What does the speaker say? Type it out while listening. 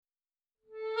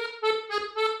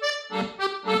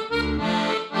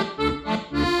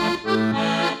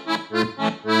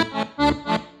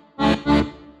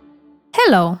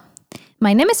Hello,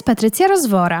 my name is Patrycja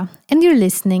Rozwora, and you're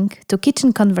listening to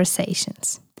Kitchen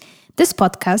Conversations. This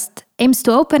podcast aims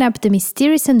to open up the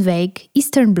mysterious and vague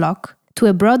Eastern Bloc to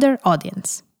a broader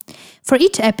audience. For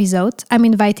each episode, I'm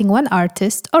inviting one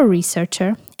artist or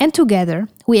researcher, and together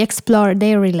we explore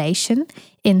their relation,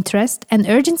 interest, and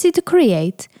urgency to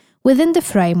create within the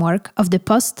framework of the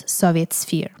post-Soviet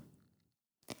sphere.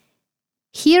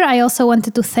 Here, I also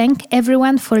wanted to thank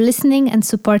everyone for listening and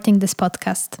supporting this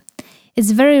podcast.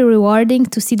 It's very rewarding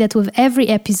to see that with every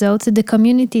episode, the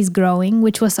community is growing,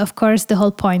 which was, of course, the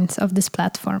whole point of this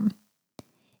platform.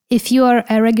 If you are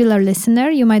a regular listener,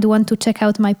 you might want to check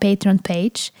out my Patreon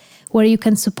page, where you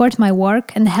can support my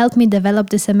work and help me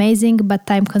develop this amazing but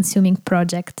time-consuming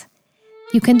project.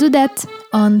 You can do that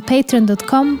on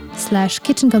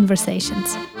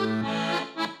patreon.com/kitchenconversations.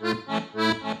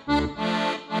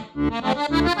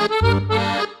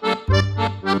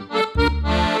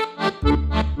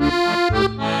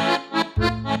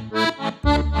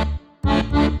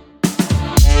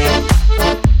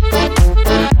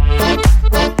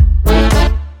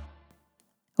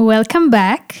 Welcome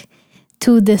back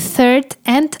to the third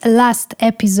and last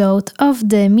episode of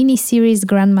the mini-series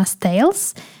Grandma's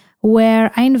Tales,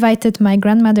 where I invited my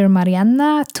grandmother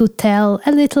Marianna to tell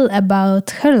a little about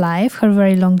her life, her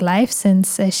very long life,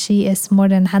 since she is more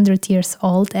than 100 years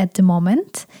old at the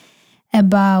moment,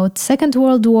 about Second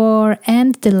World War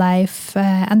and the life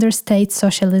under state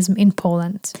socialism in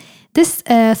Poland. This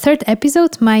third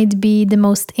episode might be the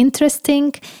most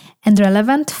interesting and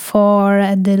relevant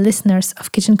for the listeners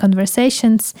of Kitchen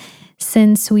Conversations,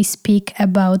 since we speak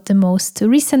about the most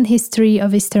recent history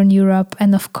of Eastern Europe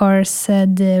and, of course,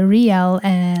 the real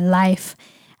life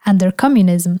under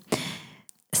communism.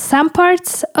 Some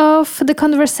parts of the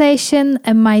conversation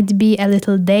might be a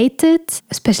little dated,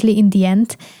 especially in the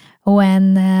end,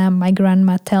 when my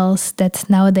grandma tells that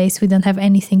nowadays we don't have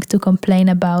anything to complain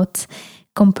about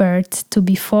compared to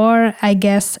before. I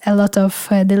guess a lot of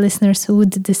the listeners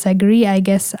would disagree. I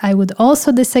guess I would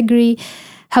also disagree.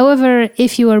 However,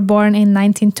 if you were born in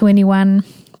 1921,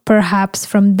 perhaps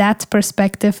from that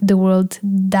perspective, the world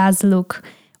does look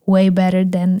way better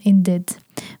than it did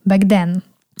back then.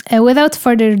 Without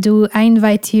further ado, I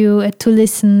invite you to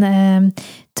listen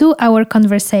to our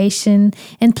conversation,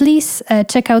 and please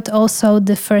check out also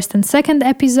the first and second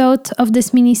episode of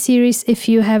this mini-series if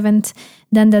you haven't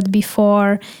done that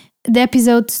before. The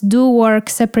episodes do work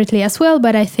separately as well,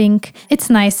 but I think it's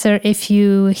nicer if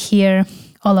you hear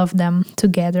all of them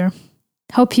together.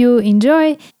 Hope you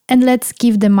enjoy, and let's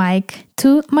give the mic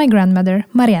to my grandmother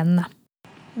Marianna.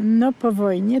 No po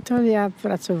wojnie to ja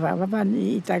pracowałam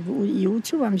i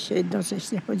uczyłam się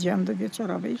jednocześnie, chodziłam do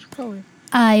wieczorowej szkoły.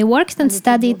 I worked and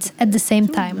studied at the same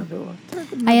time.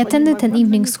 I attended an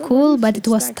evening school, but it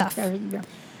was tough.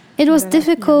 It was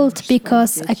difficult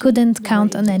because I couldn't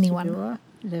count on anyone.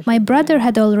 My brother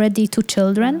had already 2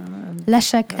 children,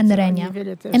 Leszek and Renia,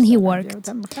 and he worked,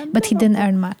 but he didn't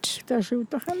earn much.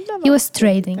 He was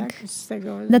trading.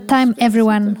 That time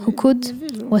everyone who could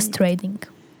was trading.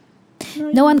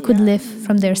 No one could live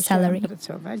from their salary.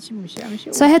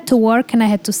 So I had to work and I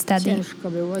had to study.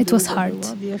 It was hard.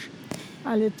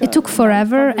 It took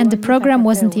forever and the program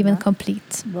wasn't even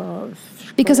complete.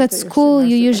 Because at school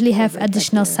you usually have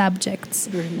additional subjects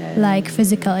like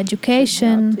physical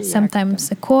education,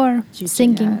 sometimes a choir,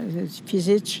 singing.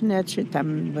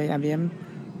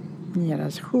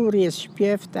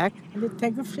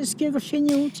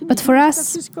 But for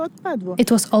us,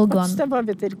 it was all gone.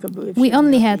 We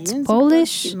only had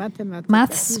Polish,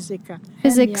 maths,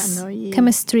 physics,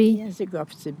 chemistry,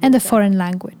 and a foreign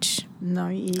language.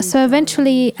 So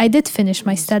eventually I did finish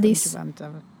my studies,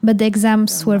 but the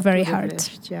exams were very hard.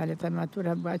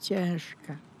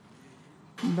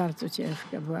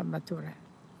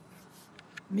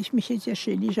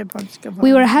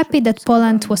 We were happy that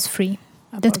Poland was free,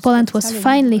 that Poland was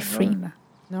finally free.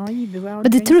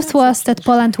 But the truth was that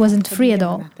Poland wasn't free at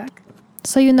all.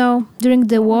 So, during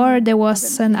the war there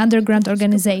was an underground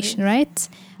organization, right?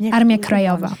 Armia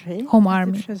Krajowa, Home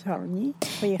Army.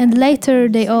 And later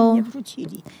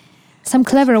some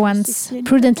clever ones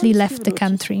prudently left the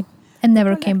country and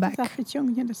never came back.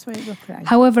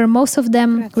 However, most of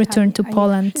them returned to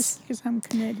Poland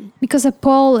because a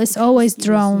Pole is always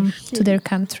drawn to their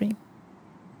country.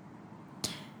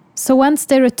 So once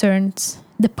they returned,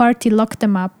 the party locked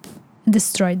them up and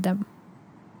destroyed them.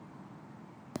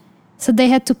 So they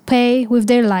had to pay with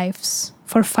their lives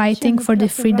for fighting for the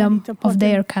freedom of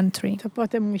their country.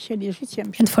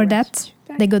 And for that,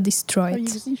 they got destroyed.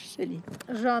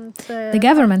 The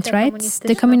government, right?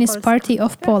 The Communist Party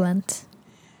of Poland.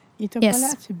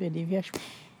 Yes.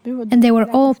 And they were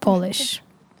all Polish.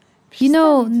 You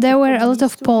know, there were a lot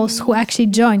of Poles who actually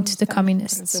joined the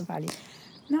communists.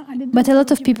 But a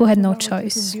lot of people had no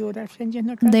choice.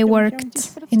 They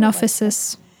worked in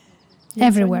offices,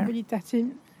 everywhere.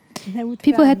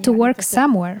 People had to work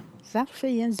somewhere.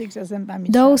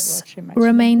 Those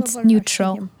remained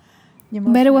neutral.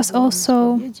 But it was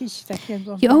also,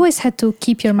 you always had to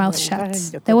keep your mouth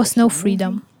shut. There was no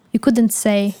freedom. You couldn't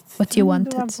say what you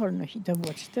wanted.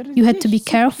 You had to be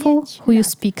careful who you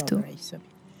speak to.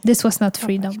 This was not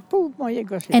freedom.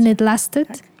 And it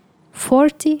lasted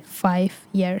 45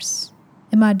 years.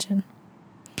 Imagine.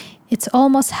 It's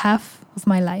almost half of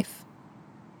my life.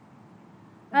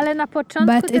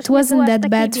 But it wasn't that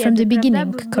bad from the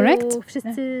beginning, correct?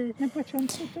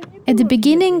 At the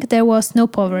beginning, there was no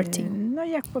poverty.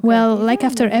 Well, like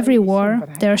after every war,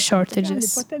 there are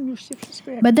shortages.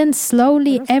 But then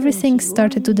slowly everything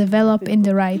started to develop in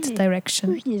the right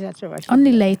direction.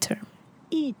 Only later.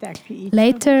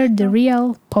 Later, the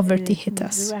real poverty hit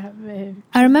us.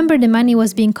 I remember the money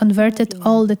was being converted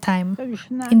all the time.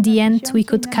 In the end, we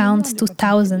could count to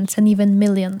thousands and even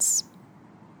millions.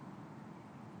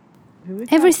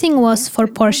 Everything was for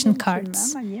portion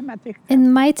cards. It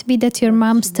might be that your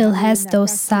mom still has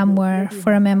those somewhere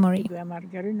for a memory.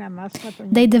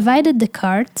 They divided the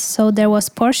cards, so there was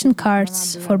portion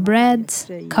cards for bread,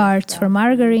 cards for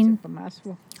margarine.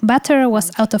 Butter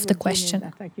was out of the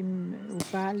question.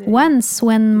 Once,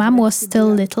 when Mom was still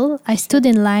little, I stood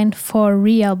in line for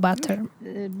real butter.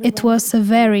 It was a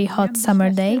very hot summer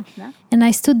day, and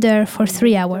I stood there for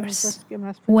 3 hours.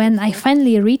 When I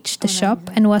finally reached the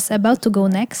shop and was about to go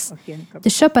next, the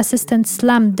shop assistant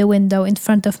slammed the window in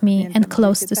front of me and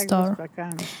closed the store.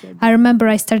 I remember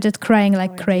I started crying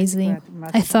like crazy.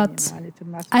 I thought,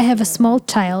 I have a small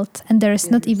child and there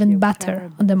is not even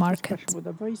butter on the market.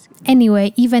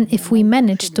 Anyway, even if we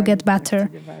managed to get butter,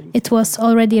 it was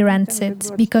already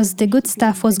rancid because the good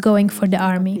stuff was going for the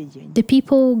army. The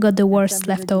people got the worst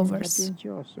leftovers.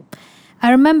 I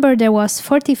remember there was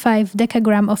 45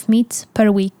 decagram of meat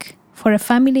per week for a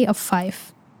family of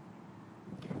 5.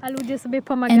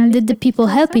 And did the people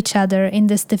help each other in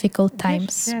these difficult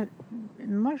times?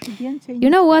 You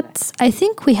know what? I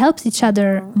think we helped each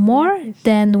other more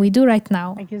than we do right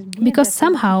now, because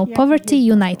somehow poverty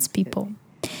unites people.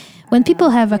 When people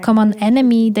have a common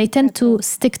enemy, they tend to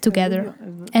stick together.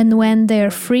 And when they are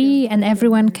free and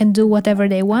everyone can do whatever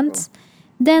they want,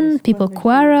 then people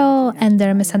quarrel and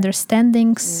there are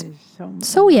misunderstandings.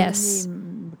 So yes,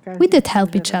 we did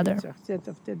help each other.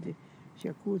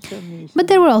 But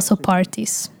there were also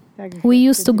parties. We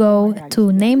used to go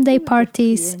to name day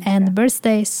parties and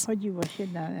birthdays.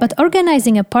 But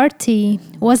organizing a party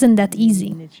wasn't that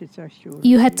easy.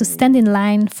 You had to stand in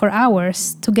line for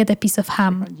hours to get a piece of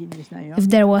ham, if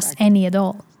there was any at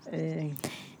all.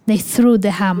 They threw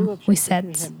the ham, we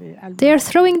said. They are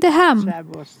throwing the ham,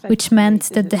 which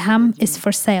meant that the ham is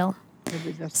for sale.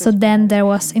 So then there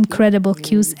was incredible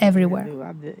queues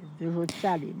everywhere.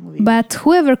 But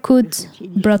whoever could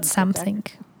brought something.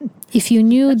 If you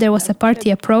knew there was a party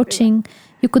approaching,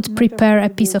 you could prepare a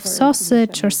piece of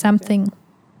sausage or something.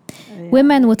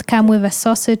 Women would come with a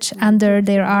sausage under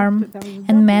their arm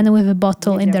and men with a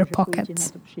bottle in their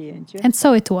pocket. And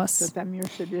so it was.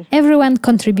 Everyone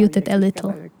contributed a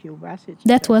little.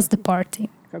 That was the party.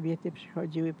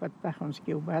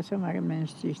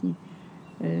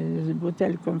 Z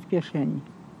butelką w kieszeni.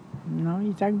 No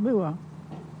i tak było.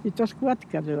 I to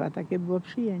składka była, takie było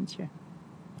przyjęcie.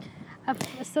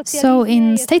 So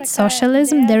in state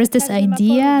socialism, there is this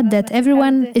idea that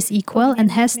everyone is equal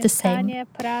and has the same.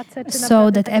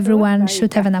 So that everyone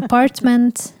should have an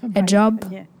apartment, a job.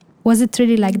 Was it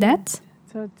really like that?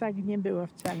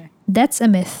 That's a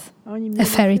myth, a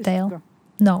fairy tale.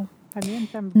 No.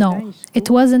 No, it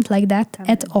wasn't like that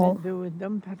at all.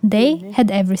 They had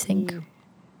everything.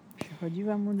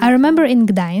 I remember in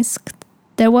Gdańsk,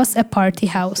 there was a party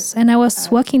house, and I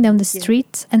was walking down the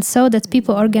street and saw that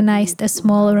people organized a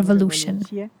small revolution.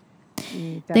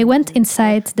 They went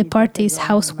inside the party's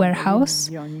house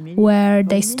warehouse, where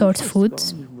they stored food,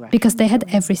 because they had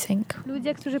everything.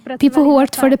 People who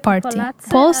worked for the party,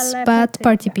 Poles, but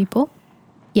party people.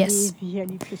 Yes.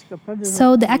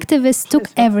 So the activists took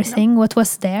everything what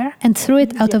was there and threw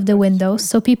it out of the windows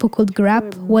so people could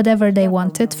grab whatever they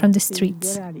wanted from the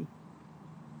streets.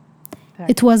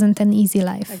 It wasn't an easy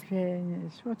life.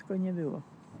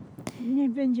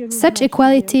 Such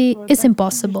equality is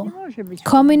impossible.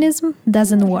 Communism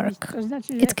doesn't work.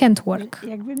 It can't work.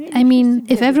 I mean,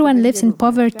 if everyone lives in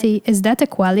poverty, is that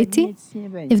equality?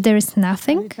 If there is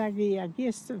nothing?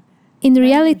 In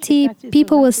reality,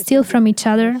 people will steal from each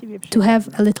other to have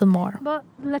a little more. Bo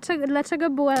dlaczego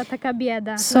była taka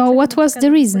bieda? So Dlaczego what na was przykład the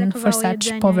reason brakowało for such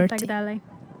jedzenia i poverty? tak dalej?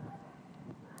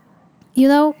 You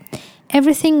know,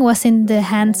 everything was in the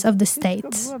hands of the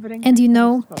state. And you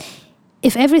know,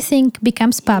 if everything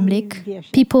becomes public,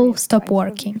 people stop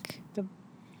working.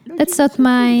 That's not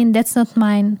mine, that's not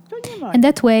mine. And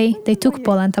that way, they took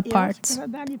Poland apart.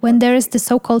 When there is the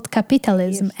so-called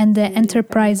capitalism and the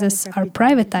enterprises are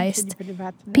privatized,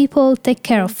 people take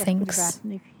care of things.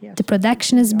 The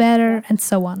production is better, and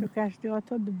so on.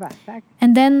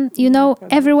 And then, you know,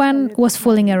 everyone was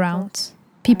fooling around.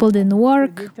 People didn't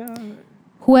work.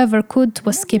 Whoever could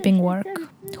was skipping work.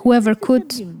 Whoever could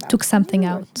took something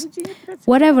out.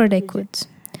 Whatever they could.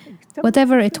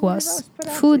 Whatever it was,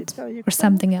 food or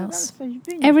something else.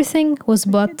 Everything was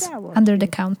bought under the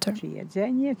counter. Czy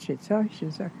jedzenie, czy coś,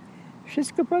 czy coś.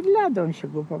 Wszystko pod ladą się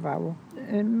kupowało.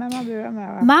 Mama była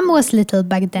mała. Mom was little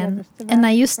back then, and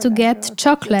I used to get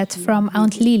chocolate from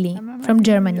Aunt Lily from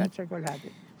Germany.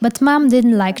 But mom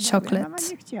didn't like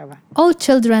chocolate. All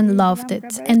children loved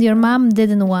it, and your mom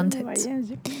didn't want it.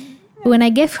 When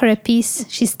I gave her a piece,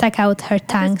 she stuck out her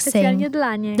tongue, saying, Specjalnie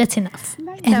dla niej. "That's enough."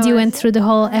 And you went through the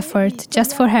whole effort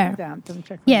just for her.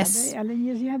 Yes.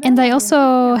 And I also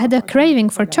had a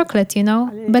craving for chocolate, you know,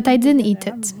 but I didn't eat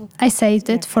it. I saved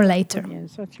it for later.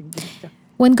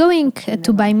 When going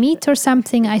to buy meat or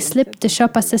something, I slipped the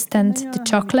shop assistant the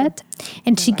chocolate,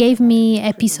 and she gave me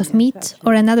a piece of meat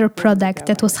or another product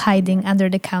that was hiding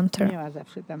under the counter.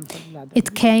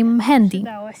 It came handy.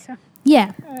 Dało się.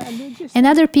 Yeah. And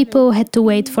other people had to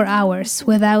wait for hours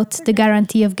without the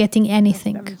guarantee of getting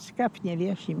anything. Skapnie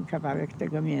wiesz im kawałek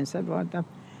tego mięsa, bo tam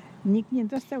nikt nie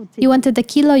dostał You wanted a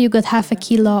kilo, you got half a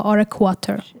kilo or a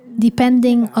quarter,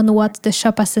 depending on what the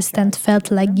shop assistant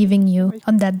felt like giving you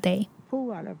on that day.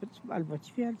 pół albo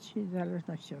ćwierć, w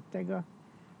zależności od tego,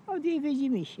 od jej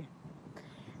widzimisię.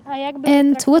 A jakby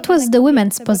And what was the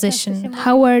women's Bo często position? się mówi,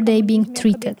 How were że they being kobiety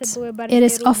treated? były bardziej It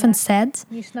is równe often said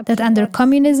niż na that under przykład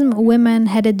communism, women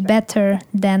had it better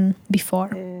than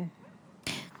before.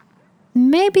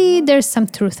 Maybe there's some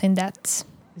truth in that.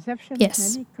 Zawsze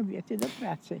Yes. napnęli kobiety do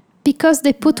pracy. Because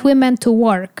they put women to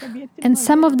work, and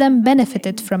some of them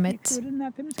benefited from it. Niektórzy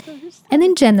na tym skorzystali. And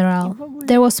in general,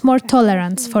 there was more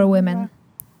tolerance for women.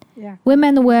 Jak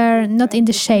Women were not in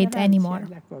the shade anymore.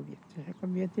 dla kobiet, że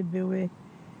kobiety były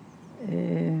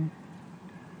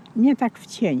nie tak w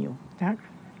cieniu, tak?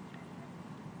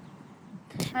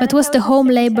 But was the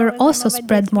home labor also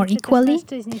spread more equally?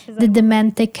 Did the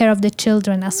men take care of the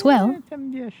children as well?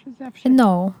 Tam wiesz, zawsze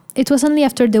No, it was only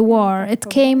after the war. It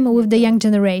came with the young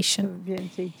generation.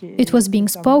 więcej It was being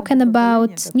spoken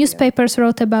about, newspapers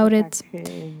wrote about it.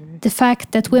 The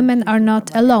fact that women are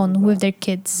not alone with their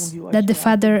kids, that the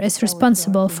father is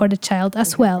responsible for the child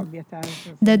as well,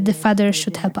 that the father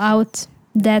should help out,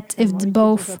 that if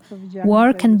both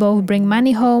work and both bring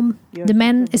money home, the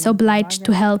man is obliged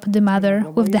to help the mother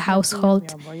with the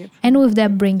household and with the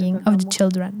upbringing of the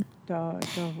children.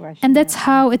 And that's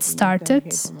how it started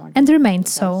and remained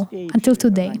so until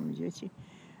today.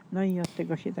 No i od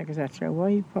tego się tak zaczęło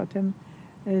i potem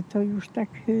to już tak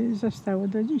zostało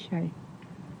do dzisiaj.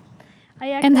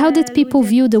 And how did people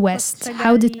view the West?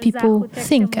 How did people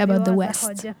think about the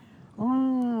West?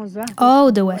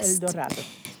 Oh, the West.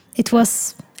 It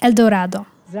was El Dorado,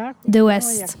 the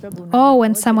West. Oh,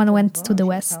 when someone went to the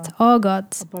West, oh God.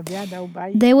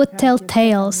 They would tell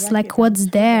tales like what's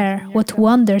there, what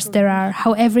wonders there are,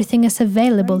 how everything is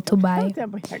available to buy.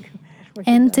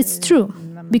 And it's true,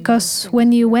 because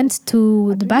when you went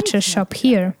to the butcher shop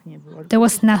here, there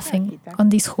was nothing on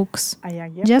these hooks,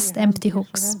 just empty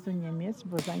hooks.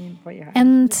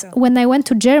 And when I went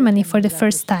to Germany for the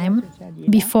first time,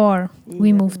 before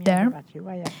we moved there,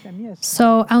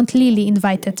 so Aunt Lily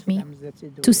invited me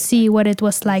to see what it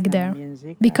was like there,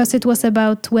 because it was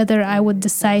about whether I would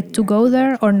decide to go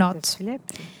there or not.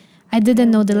 I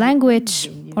didn't know the language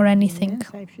or anything.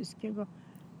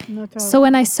 So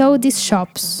when I saw these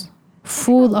shops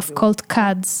full of cold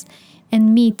cuts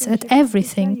and meat and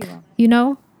everything, you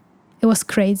know, it was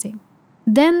crazy.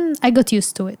 Then I got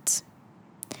used to it.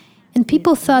 And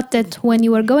people thought that when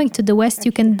you were going to the West,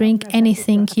 you can bring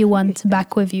anything you want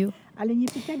back with you.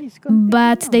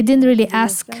 But they didn't really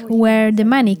ask where the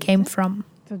money came from.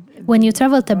 When you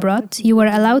traveled abroad, you were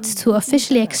allowed to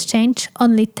officially exchange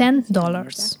only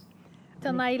 $10.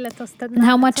 And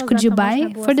how much could you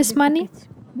buy for this money?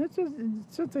 No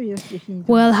co to jest 10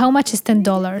 Well, how much is $10?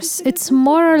 It's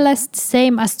more or less the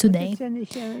same as today. Ceny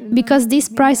się, Because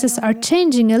these prices are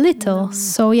changing a little,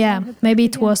 so yeah, maybe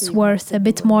it was worth a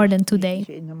bit more than today.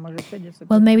 dzisiaj, no może wtedy sobie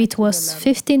Well, maybe it 15 was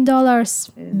dolarów.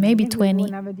 $15, maybe Niech by było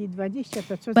 20. nawet i 20,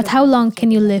 to co But za how long 20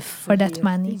 can you dolarów? live for To that jest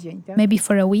money? tydzień, tak? Maybe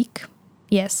for a week?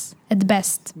 Yes, at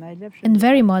best, Najlepsze and to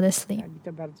very tak, modestly. tak, i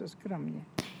to bardzo skromnie.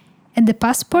 And the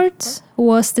passport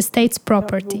was the state's To był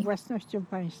property. własnością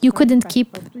państwa. You couldn't i keep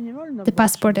paszportu nie wolno the było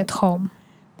passport at trzymać. home.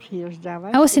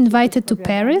 Przyjeżdżałaś, I was to ci invited to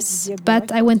podpowiadali, Paris, gdzie but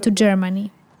byłaś, I went to po co Germany.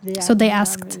 byłaś. So they Ja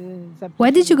asked, miałam,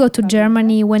 why did you go to zaproszenie do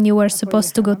Germany when you were Paryża, a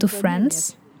supposed to go to pojechałam do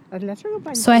France? Niemiec. A dlaczego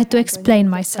pani So I had to pojechała do explain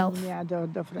Niemiec, a myself. pani miała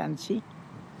do Francji?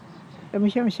 To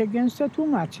musiałam się gęsto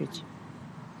tłumaczyć.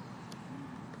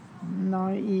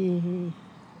 No i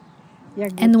jak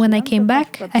And when I wróciłam, came to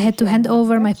back, paszport I had to hand musiałam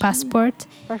over my oddać i passport,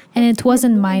 paszport and it nie wasn't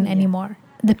był u mine mnie. anymore.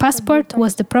 The passport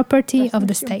was the property of the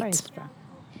Własnością state. państwa.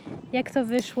 Jak to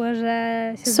wyszło,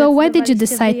 że się So why did you zdecydowaliście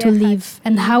decide to wyjechać leave,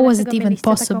 and i how was it dlaczego even mieliście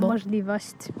taką possible?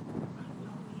 możliwość?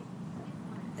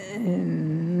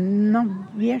 No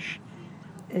wiesz,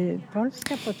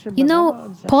 Polska You potrzebowała know,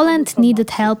 od Zachodu Poland needed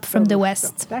pomocy help from the produktów,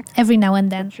 West tak? every now and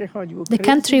then. Przychodził The kryzys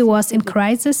country i was in wtedy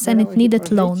crisis and it brało się needed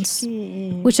pożyczki loans,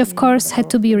 i- which of i course had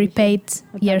to be brało się. repaid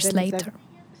No tak, years ten za- later.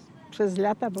 Przez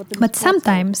lata potem But spłacał.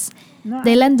 sometimes No,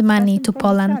 they a lent money czasem to pożyczali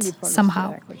Poland Polsce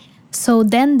somehow. jakoś. So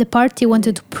then the party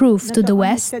wanted to prove No to to the oni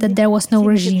West wtedy that there was no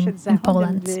chcieli się regime przed in Zachodem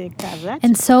Poland. wykazać,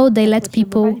 And so they jak let people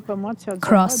potrzebowali pomocy od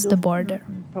cross Zachodu, the border.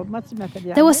 pomocy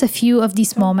materialnej, There was a few of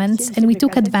these to moments, chcieli and we sobie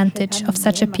took wykazać, że advantage tam of such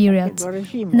a nie ma period takiego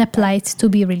reżimu, and tak? applied to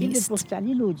be I released.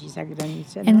 wypuszczali ludzi za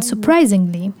granicę. No And i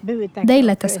surprisingly, były takie they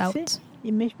let us okresy out.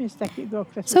 I myśmy z takiego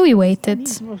okresu So we skorzystali waited.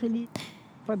 i złożyli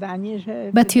podanie,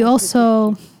 że But you nas also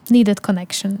wypuścili. needed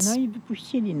connections. No i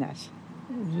wypuścili nas.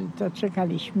 To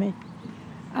czekaliśmy.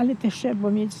 Ale też trzeba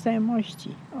było mieć znajomości.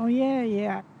 Ojej,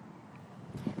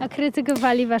 A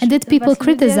krytykowali was And did people was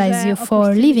ludzie, criticize że you for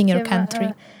leaving your opuściliście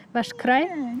country? wasz kraj?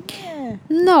 nie,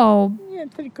 No, nie,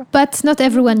 tylko... but not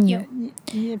everyone knew.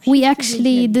 Nie We wszyscy actually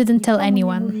wiedzieli. didn't tell Nikomu nie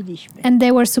anyone. mówiliśmy. And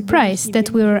they were surprised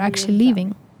that we were actually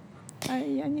leaving. A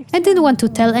ja nie I chciałam didn't want to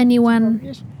tego tell mówić, anyone bo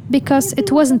wiesz, because nie it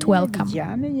było to wasn't mile welcome.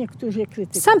 widziane. Niektórzy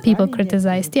Some people krytykowali,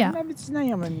 criticized, niektórzy- yeah. Nawet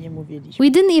znajomym nie mówiliśmy.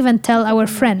 We didn't even tell our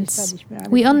friends.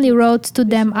 We only wrote to them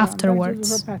Wysłałam bardzo afterwards.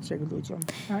 dużo paczek ludziom,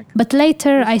 tak? But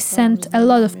later I sent a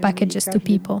lot of packages to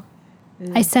people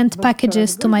I sent Bo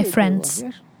packages coraz to my gorzej było, friends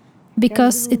wiesz?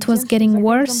 because Każdy it był was wdzięczny getting za każdą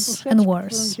worse puszeczkę, and którą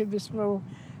worse. się wysłało,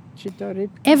 czy to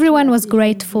rybki, Everyone czy was jakieś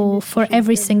grateful wędliny, for czy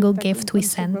every taką single gift we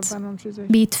sent, konserwowaną, czy coś.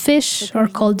 be it fish To or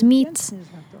każdy cold był meat wdzięczny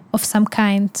za to. of some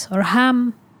kind or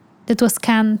ham that was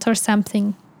canned or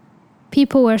something.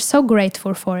 People were so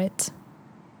grateful for it.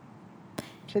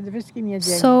 Przede wszystkim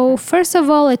jedzenie, So, tak? first of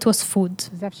all, it was food.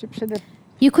 Zawsze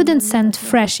You couldn't send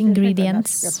fresh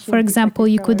ingredients. For example,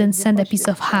 you couldn't send a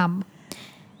piece of ham.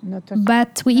 no to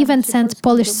But we even sent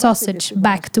Polish sausage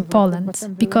back to Poland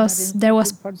because there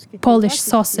was Polish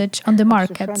sausage on the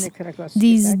market,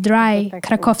 this dry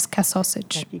Krakowska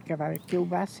sausage.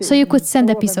 So you could send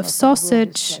a piece of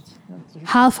sausage,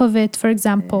 half of it, for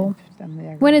example.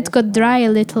 When it got dry a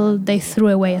little, they threw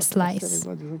away a slice.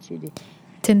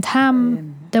 Tinned ham,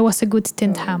 there was a good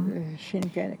tinned ham.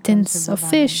 Tins of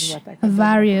fish,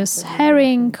 various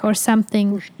herring or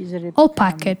something, all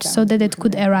packaged so that it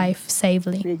could arrive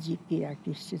safely. Śledziki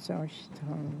jakieś czy coś, to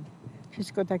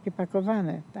wszystko takie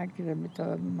pakowane, tak, żeby to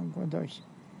mogło dojść.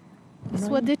 No i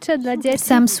Słodycze dla dzieci.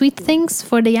 Some sweet things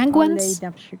for the young olej ones,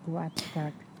 na przykład,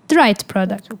 tak. dried Cukru to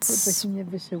products. się nie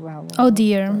wysyłało. Oh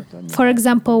dear. To nie For tak.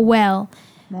 example, well,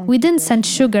 Mąki we didn't też send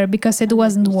nie. sugar because it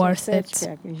wasn't Jakieś worth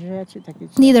ciasteczka, it. jakieś rzeczy, takie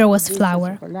Neither was ciasteczki,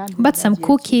 flour, czekolady but dla some dzieci,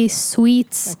 cookies,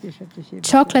 sweets, takie rzeczy się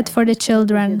chocolate for the wysyłało.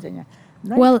 children, Jedzenia.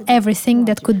 No i well, wtedy everything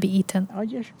that could be odzież. eaten.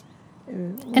 Odzież,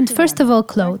 And first of all, używana,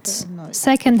 tak, clothes, to, no,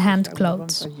 second-hand to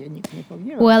clothes. się nikt nie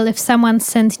powiewał. Well, if someone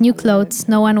sent new clothes,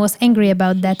 no one was angry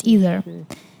about that either.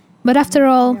 But after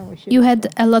all, you had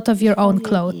a lot of your own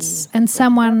clothes, and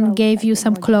someone gave you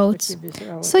some clothes,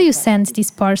 so you sent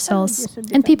these parcels,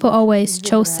 and people always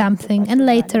chose something and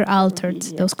later altered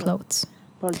those clothes.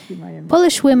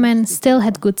 Polish women still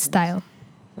had good style.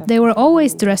 They were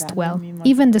always dressed well,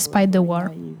 even despite the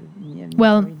war.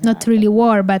 Well, not really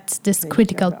war, but this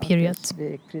critical period.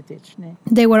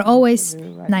 They were always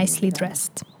nicely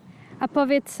dressed. A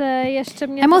powiedz jeszcze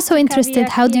mnie. I'm to also ciekawi, interested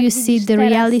how do you jak see widzisz the teraz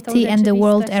tą reality and the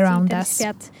world rzeczywistość i around ten us,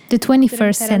 świat, the w którym 21st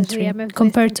teraz century, żyjemy w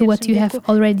compared to what XXI you have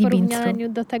wieku, already w been through. porównaniu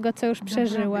do tego, co już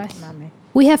przeżyłaś.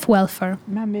 We have welfare,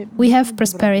 we have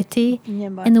prosperity,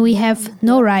 and we have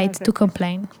no right to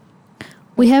complain.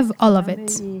 We have all of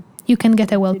it. You can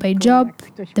get a well-paid job.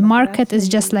 The market is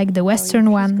just like the Western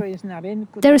one.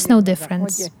 There is no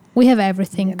difference. We have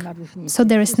everything. So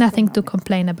there is nothing to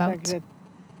complain about.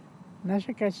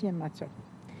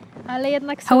 Ale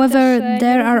jednak są However, też,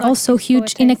 there are nierówności also w huge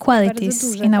społeczeństwie, inequalities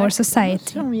bardzo duże, in tak? our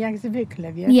society. Są jak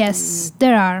zwykle, wiesz? Yes,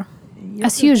 there are.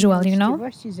 As usual, you know.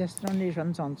 Nieuczciwości ze strony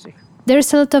rządzących. There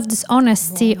is a lot of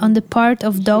dishonesty on the part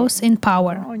of those in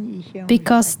power Oni się,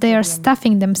 because they are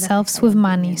stuffing themselves with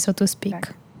money, so to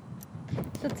speak.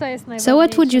 To co jest So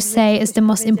what would you najważniejsze w say życiu, is the byś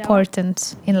most powiedziała?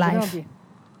 important in life? zdrowie.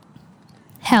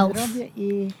 Health. Zdrowie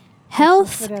i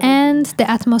Health and the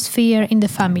atmosphere in the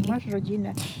family. masz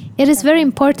rodzinę It is very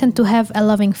important to have a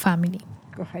loving family.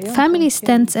 kochającą Family się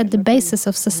stands i at the to jest basis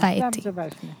of society. bardzo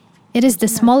ważne. It is the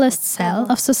smallest cell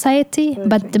of society,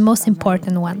 but the most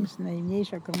important one. To jest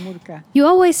najmniejsza komórka. You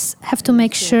always have to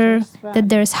make sure that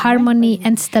there is harmony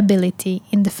and stability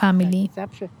in the family,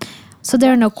 Zawsze so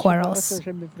there are no dbać trzeba quarrels. o to,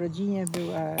 żeby w rodzinie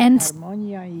była And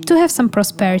harmonia i to have some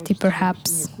prosperity,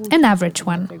 perhaps, an average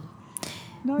one.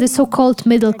 The so-called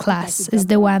middle class is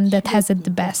the one that has it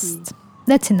the best.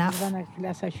 That's enough.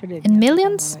 In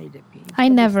millions? I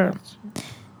never.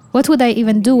 What would I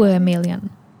even do with a million?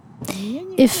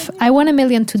 If I won a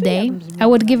million today, I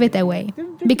would give it away,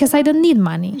 because I don't need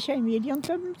money. Dzisiaj milion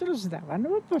to bym rozdała. No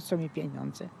bo po co mi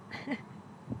pieniądze?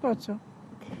 Po co?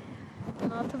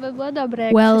 No to by było dobre.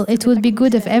 Jak Well, wszyscy it by would tak be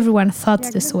good if myśleli. everyone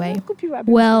thought this way.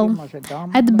 Kupiłabym Well, sobie może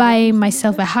dom, I'd buy dodałabym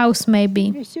myself a sobie house maybe.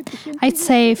 200 000 I'd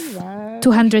save kupiła,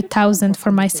 200,000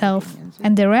 for tyle myself. pieniędzy.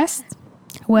 And the rest?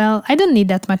 Well, I don't need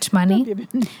that much money. Tobie by-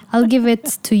 I'll give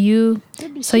it to you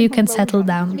żebyś so się you can mogła settle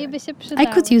urządzić. down. Mi by się I przydało.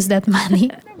 could use that money.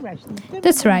 No właśnie, tobie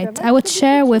That's bym right. dawała, I would tobie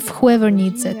share by with się whoever mogła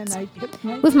needs rodzinie it.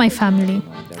 najpierw, With my family.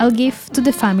 I'll give to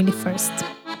the family first.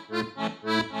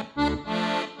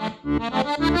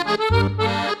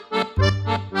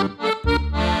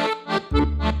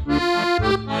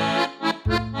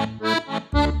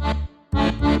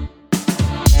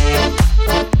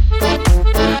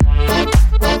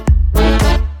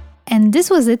 And this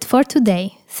was it for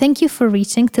today. Thank you for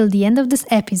reaching till the end of this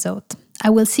episode. I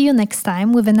will see you next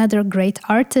time with another great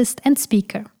artist and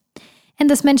speaker.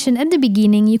 And as mentioned at the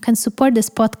beginning, you can support this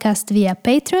podcast via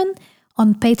Patreon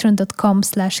on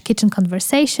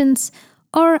patreon.com/kitchenconversations,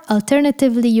 or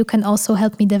alternatively, you can also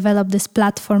help me develop this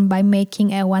platform by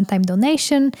making a one-time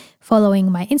donation,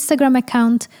 following my Instagram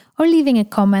account, or leaving a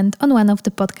comment on one of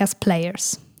the podcast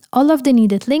players. All of the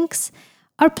needed links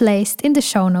are placed in the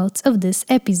show notes of this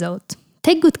episode.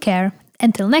 Take good care.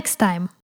 Until next time.